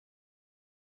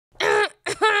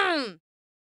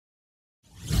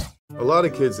A lot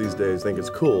of kids these days think it's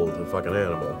cool to fuck an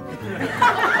animal.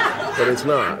 But it's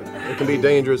not. It can be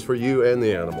dangerous for you and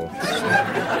the animal.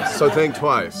 So think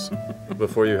twice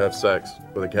before you have sex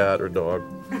with a cat or dog.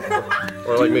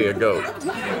 Or like me, a goat.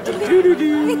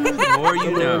 The more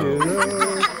you know.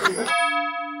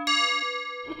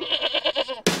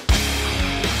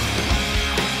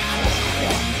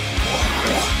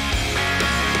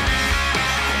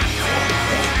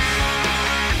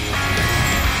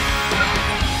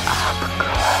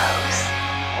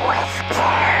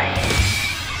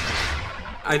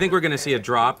 I think we're going to see a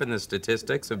drop in the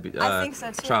statistics of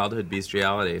childhood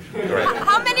bestiality. Right.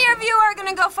 How many of you are going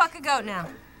to go fuck a goat now?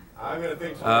 I'm going to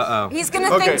think twice. Uh-oh. He's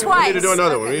going to think twice. We need to do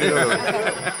another one.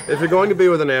 If you're going to be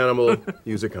with an animal,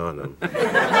 use a condom.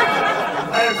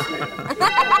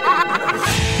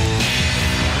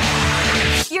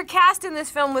 Your cast in this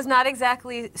film was not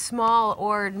exactly small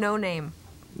or no name.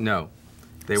 No.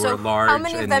 They were large. How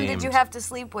many of them named. did you have to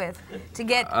sleep with to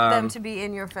get them to be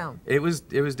in your film? It was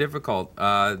difficult.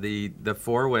 The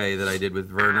four-way that I did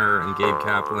with Werner and Gabe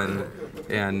Kaplan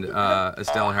and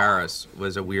Estelle Harris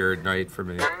was a weird night for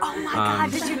me. Oh my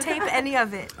God! Did you tape any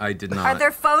of it? I did not. Are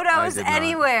there photos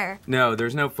anywhere? No,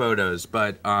 there's no photos,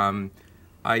 but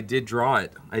I did draw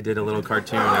it. I did a little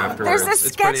cartoon afterwards. There's a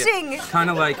sketching.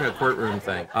 Kind of like a courtroom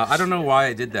thing. I don't know why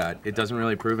I did that. It doesn't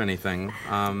really prove anything.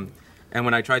 And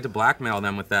when I tried to blackmail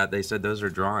them with that, they said those are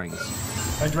drawings.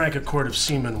 I drank a quart of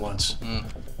semen once.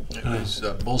 It was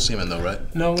bull semen, though,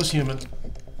 right? No, it was human.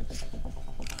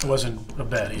 It wasn't a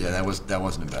bad either. Yeah, that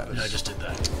wasn't a bad. Yeah, I just did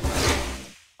that.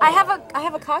 I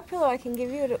have a cock pillow I can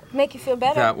give you to make you feel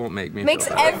better. That won't make me Makes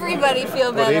feel better. everybody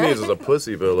feel better. What he needs is a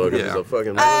pussy pillow because he's a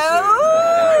fucking pussy.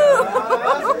 Oh!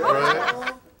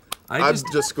 Right? I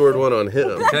just scored one on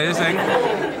him. Can I just say?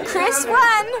 Chris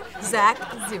 1, Zach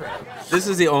 0. This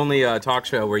is the only talk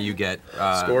show where you get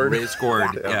scored.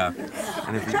 Yeah.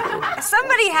 And if you,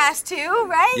 Somebody has to,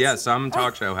 right? yeah, some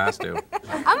talk show has to.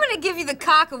 I'm gonna give you the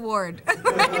cock award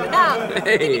right now.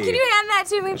 Hey. Can you hand that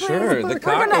to me, please? Sure, the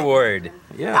cock award.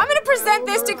 Yeah. I'm gonna present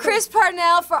this to Chris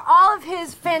Parnell for all of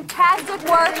his fantastic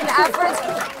work and efforts.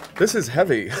 This is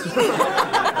heavy.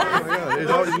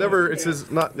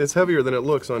 It's heavier than it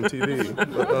looks on TV.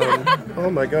 But, oh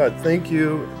my God! Thank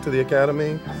you to the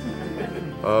Academy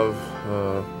of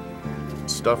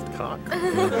Stuffed Cock.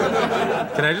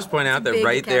 Can I just point out that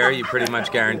right there, you pretty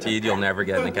much guaranteed you'll never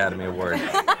get an Academy Award.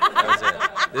 That was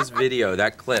it. This video,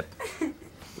 that clip.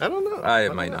 I don't know.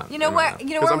 It might not. You know where?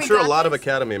 You know Because where I'm we sure a got lot of this?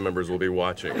 Academy members will be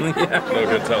watching. No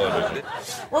good television.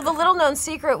 Well, the little-known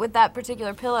secret with that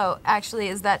particular pillow actually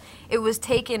is that it was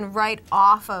taken right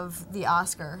off of the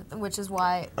Oscar, which is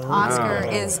why Oscar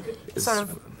is sort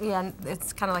of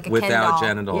it's kind of like a Ken Without doll.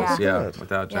 genitals, Yeah.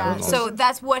 without Yeah. genitals. So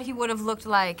that's what he would have looked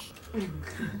like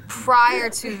prior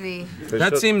to the.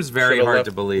 That seems very hard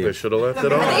to believe. They should have left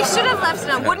it on. They should have left it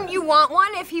on. Wouldn't you want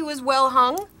one if he was well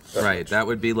hung? Right, that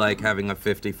would be like having a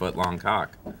 50-foot long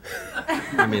cock.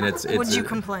 I mean, it's. Would you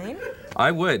complain?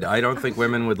 I would. I don't think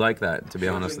women would like that, to be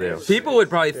honest with you. People would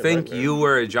probably think you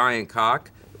were a giant cock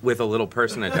with a little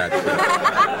person attached to it.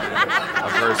 A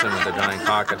person with a giant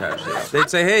cock attached to it. They'd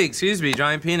say, hey, excuse me,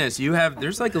 giant penis,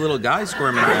 there's like a little guy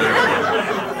squirming around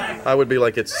there. I would be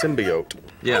like, it's symbiote.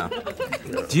 Yeah.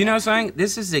 Do you know something?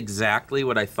 This is exactly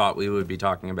what I thought we would be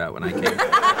talking about when I came.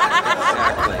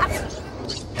 Exactly.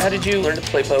 How did you learn to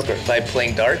play poker? By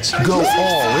playing darts? Go all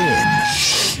in.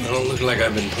 I don't look like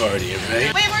I've been partying,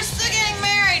 right? Wait, we're still getting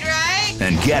married, right?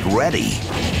 And get ready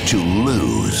to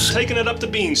lose. Taking it up the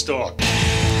beanstalk.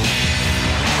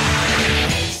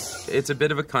 It's a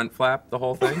bit of a cunt flap, the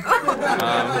whole thing.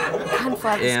 Cunt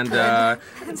flap is And good.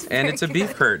 and it's a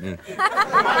beef curtain.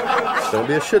 Don't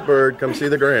be a shitbird. Come see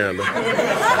the Grand.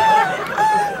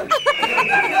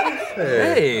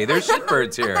 Hey, there's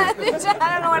shitbirds here. I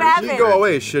don't know what happened. You go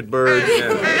away, shitbird.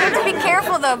 You have to be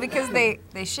careful though because they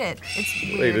shit. It's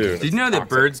weird. They do. Did you know that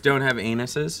birds don't have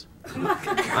anuses?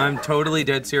 I'm totally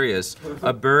dead serious.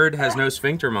 A bird has no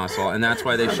sphincter muscle, and that's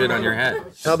why they shit on your head.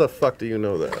 How the fuck do you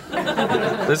know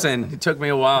that? Listen, it took me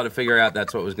a while to figure out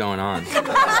that's what was going on.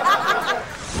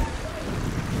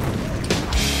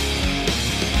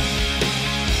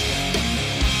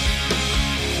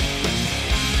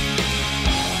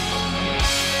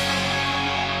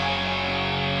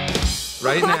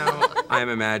 Right now, I'm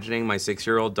imagining my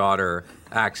 6-year-old daughter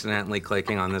accidentally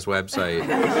clicking on this website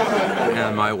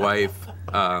and my wife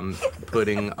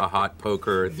putting a hot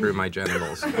poker through my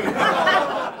genitals. Who's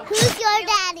your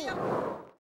daddy?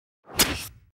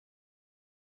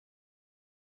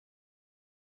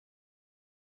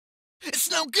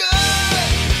 It's no good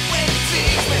when you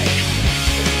tease me.